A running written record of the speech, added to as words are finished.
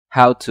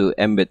how to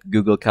embed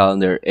Google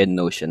Calendar in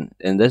Notion.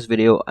 In this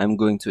video, I'm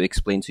going to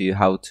explain to you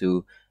how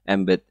to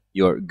embed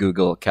your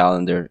Google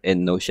Calendar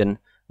in Notion.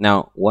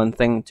 Now, one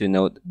thing to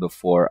note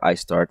before I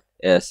start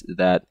is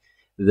that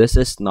this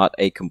is not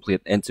a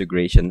complete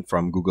integration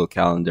from Google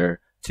Calendar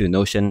to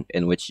Notion,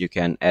 in which you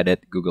can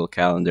edit Google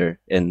Calendar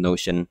in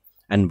Notion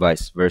and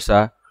vice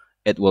versa.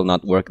 It will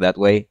not work that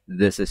way.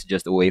 This is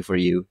just a way for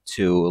you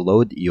to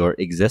load your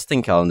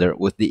existing calendar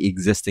with the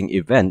existing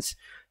events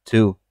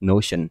to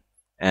Notion.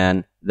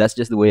 And that's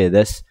just the way it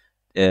is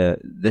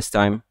this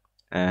time.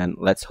 And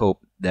let's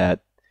hope that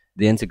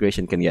the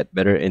integration can get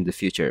better in the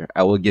future.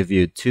 I will give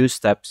you 2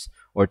 steps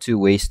or 2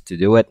 ways to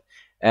do it,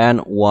 and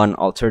 1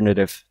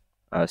 alternative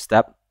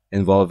step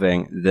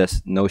involving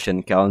this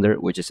Notion calendar,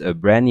 which is a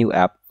brand new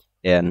app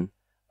in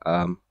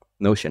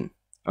Notion.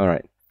 All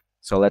right,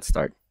 so let's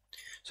start.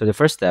 So the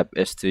first step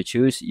is to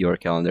choose your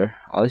calendar.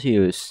 I'll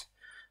use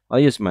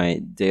my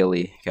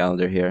daily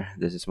calendar here.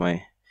 This is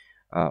my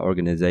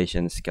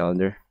organization's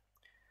calendar.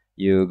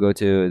 You go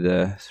to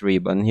the 3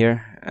 button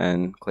here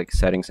and click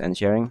settings and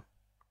sharing,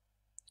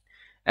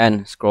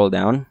 and scroll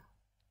down,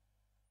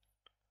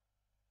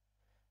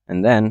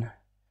 and then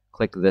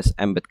click this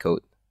embed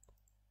code.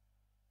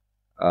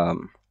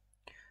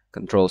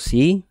 Control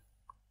C.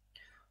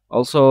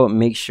 Also,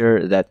 make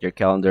sure that your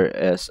calendar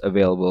is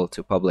available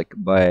to public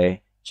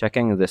by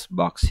checking this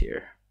box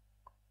here.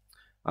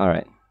 All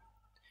right,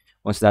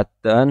 once that's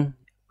done,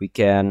 we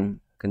can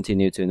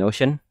continue to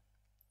Notion.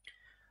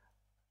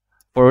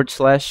 / enter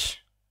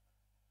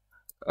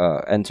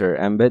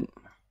embed.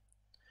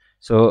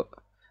 So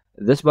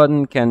this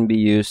button can be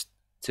used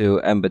to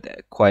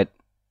embed quite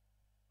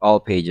all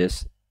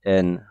pages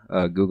in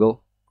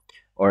Google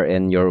or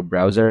in your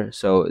browser.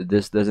 So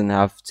this doesn't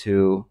have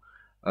to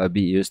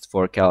be used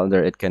for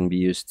calendar. It can be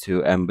used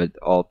to embed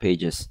all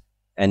pages,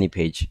 any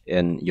page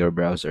in your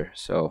browser.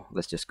 So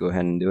let's just go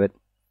ahead and do it.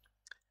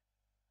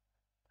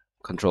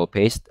 Control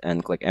paste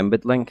and click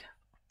embed link,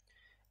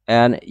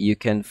 and you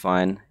can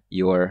find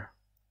your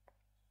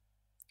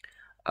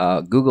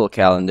Google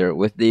Calendar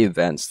with the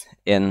events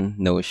in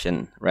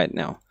Notion right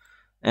now.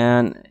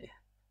 And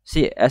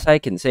see, as I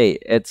can say,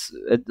 it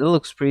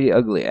looks pretty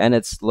ugly, and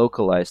it's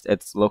localized.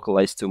 It's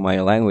localized to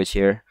my language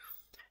here,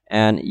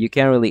 and you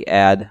can't really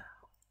add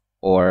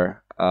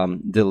or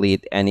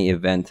delete any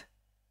event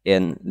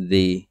in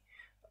the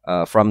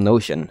from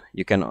Notion.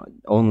 You can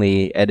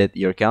only edit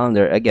your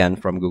calendar again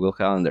from Google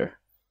Calendar.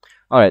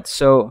 All right,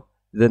 so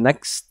the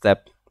next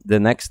step, the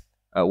next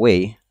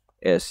way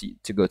is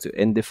to go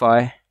to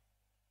Indify.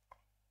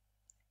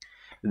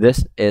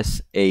 This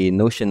is a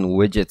Notion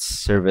widgets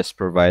service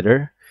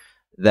provider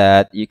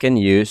that you can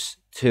use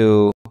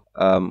to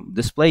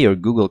display your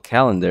Google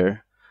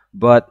Calendar,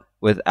 but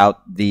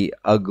without the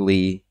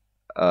ugly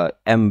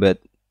embed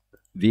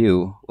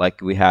view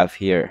like we have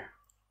here.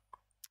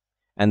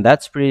 And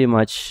that's pretty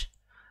much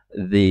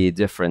the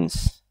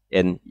difference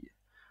in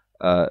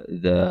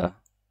the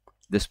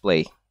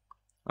display.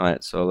 All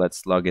right, so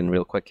let's log in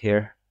real quick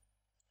here.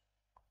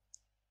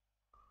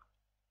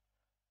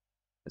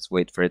 Let's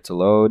wait for it to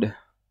load.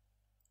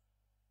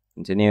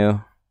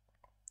 Continue.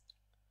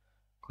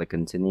 Click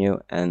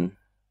continue, and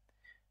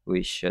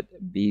we should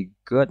be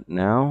good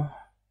now.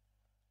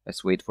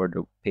 Let's wait for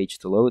the page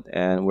to load,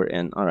 and we're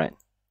in. All right.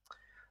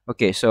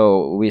 Okay,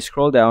 so we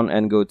scroll down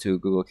and go to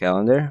Google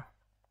Calendar.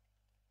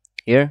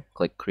 Here,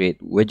 click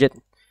create widget,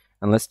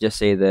 and let's just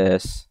say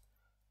this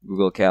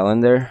Google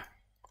Calendar.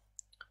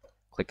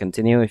 Click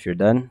continue if you're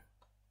done.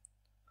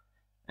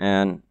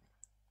 And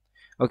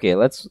okay,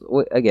 let's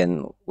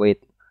again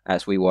wait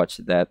as we watch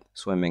that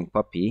swimming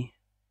puppy.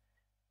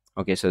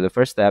 Okay, so the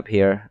first step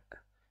here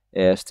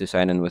is to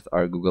sign in with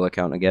our Google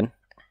account again.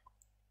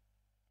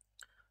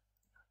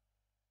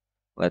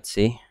 Let's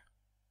see.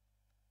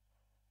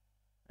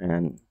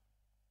 And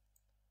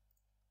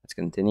let's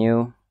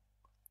continue.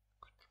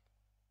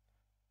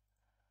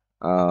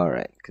 All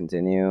right,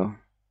 continue.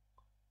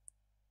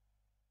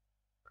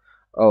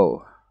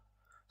 Oh,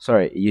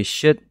 sorry, you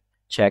should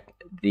check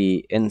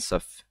the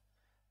INSUF.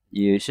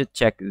 You should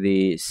check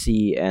the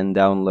see and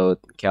download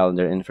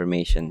calendar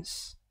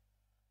informations.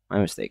 My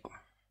mistake.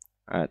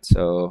 All right,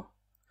 so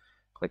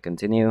click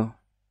continue,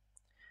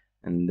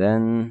 and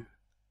then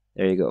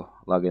there you go,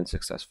 login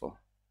successful.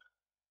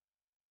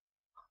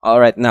 All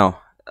right, now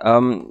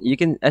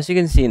as you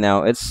can see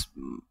now, it's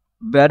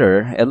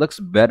better. It looks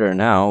better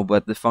now,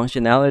 but the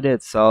functionality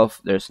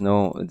itself, there's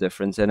no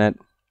difference in it.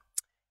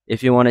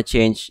 If you want to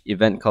change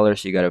event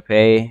colors, you gotta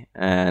pay,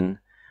 and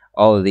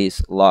all of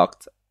these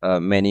locked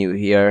menu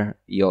here,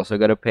 you also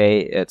gotta pay.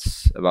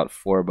 It's about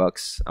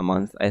 $4 a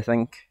month, I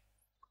think.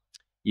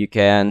 You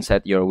can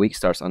set your week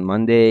starts on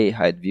Monday,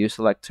 hide view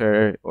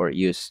selector, or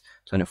use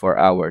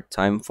 24-hour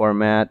time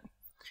format,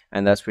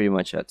 and that's pretty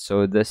much it.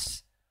 So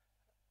this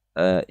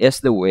is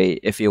the way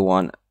if you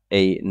want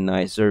a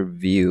nicer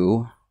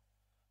view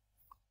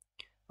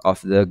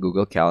of the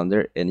Google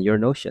Calendar in your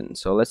Notion.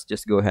 So let's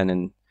just go ahead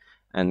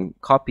and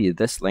copy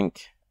this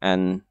link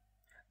and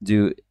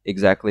do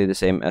exactly the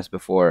same as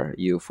before.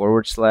 You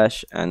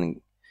 /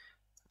 and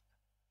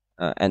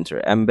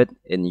enter Embed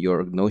in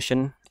your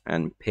Notion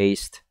and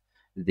paste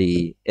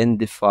the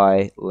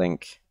Indify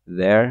link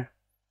there,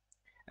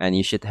 and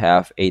you should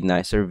have a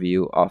nicer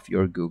view of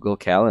your Google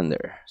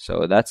Calendar.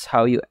 So that's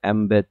how you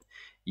embed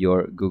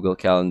your Google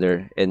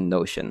Calendar in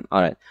Notion.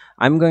 All right,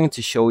 I'm going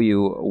to show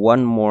you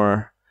one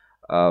more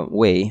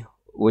way,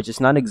 which is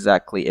not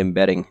exactly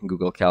embedding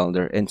Google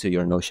Calendar into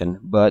your Notion,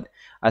 but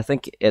I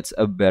think it's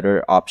a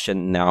better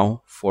option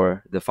now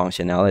for the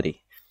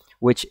functionality,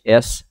 which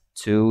is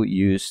to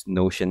use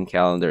Notion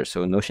Calendar.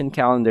 So Notion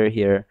Calendar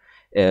here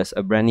is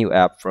a brand new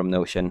app from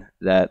Notion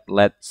that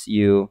lets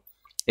you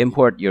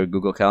import your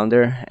Google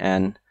Calendar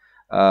and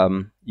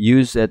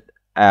use it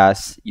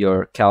as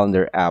your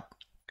calendar app.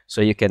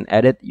 So you can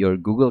edit your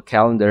Google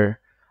Calendar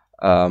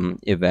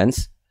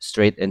events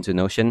straight into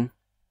Notion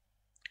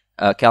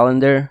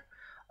Calendar,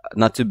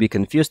 not to be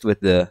confused with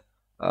the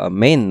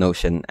main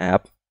Notion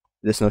app.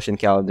 This Notion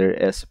Calendar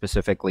is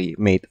specifically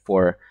made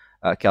for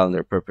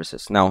calendar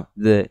purposes. Now,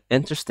 the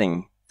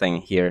interesting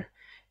thing here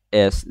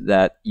is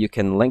that you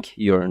can link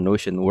your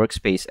Notion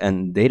workspace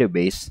and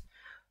database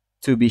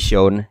to be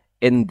shown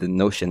in the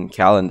Notion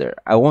calendar.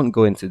 I won't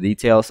go into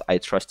details. I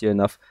trust you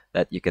enough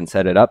that you can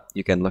set it up.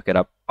 You can look it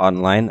up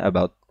online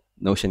about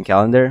Notion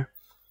calendar.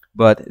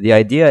 But the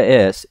idea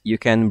is you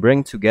can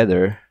bring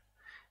together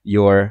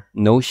your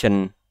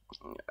Notion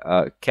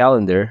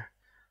calendar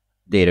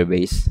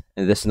database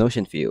in this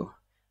Notion view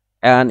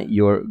and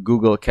your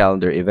Google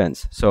Calendar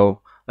events. So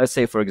let's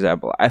say, for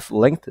example, I've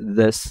linked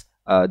this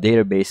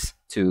database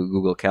to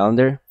Google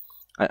Calendar.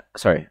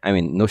 Sorry, I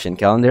mean Notion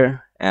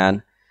Calendar,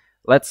 and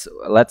let's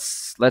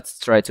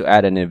try to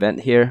add an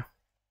event here,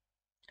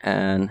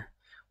 and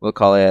we'll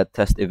call it a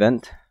test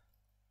event.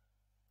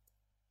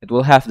 It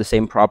will have the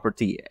same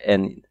property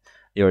in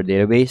your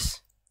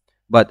database,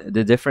 but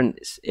the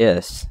difference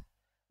is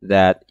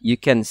that you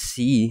can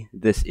see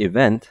this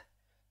event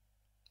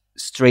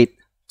straight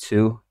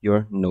to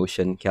your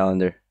Notion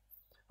calendar.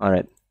 All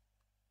right,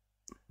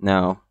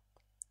 now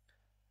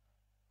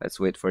let's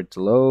wait for it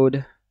to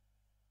load.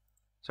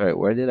 Sorry,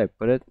 where did I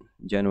put it?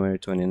 January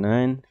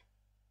 29.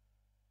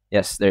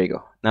 Yes, there you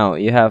go. Now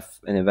you have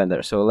an event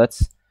there. So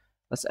let's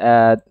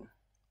add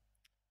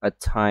a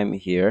time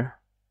here.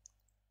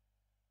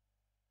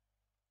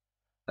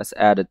 Let's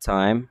add a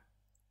time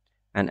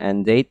and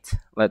end date.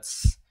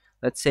 Let's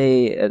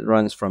say it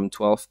runs from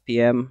 12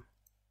 p.m.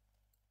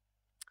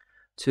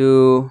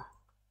 to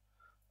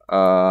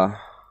 1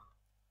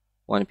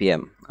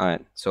 p.m. All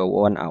right, so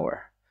 1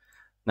 hour.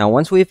 Now,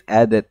 once we've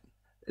added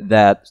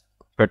that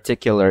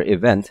particular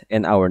event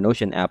in our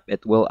Notion app,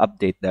 it will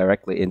update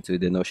directly into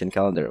the Notion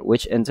calendar,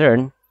 which in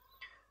turn,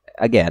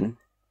 again,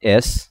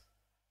 is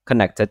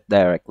connected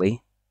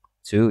directly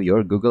to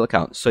your Google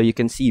account. So you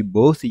can see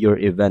both your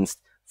events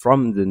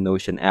from the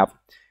Notion app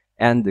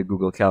and the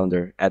Google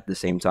Calendar at the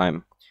same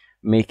time,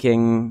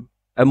 making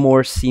a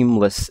more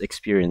seamless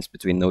experience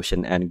between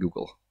Notion and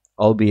Google,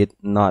 albeit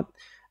not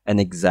an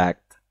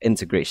exact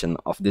integration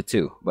of the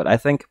two. But I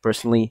think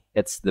personally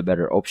it's the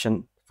better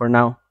option for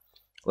now.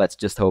 Let's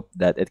just hope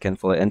that it can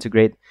fully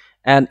integrate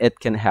and it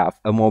can have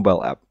a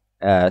mobile app,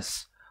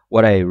 as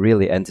what I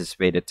really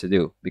anticipated to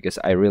do, because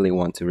I really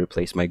want to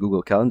replace my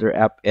Google Calendar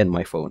app in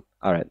my phone.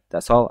 All right,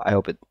 that's all. I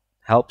hope it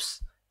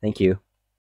helps. Thank you.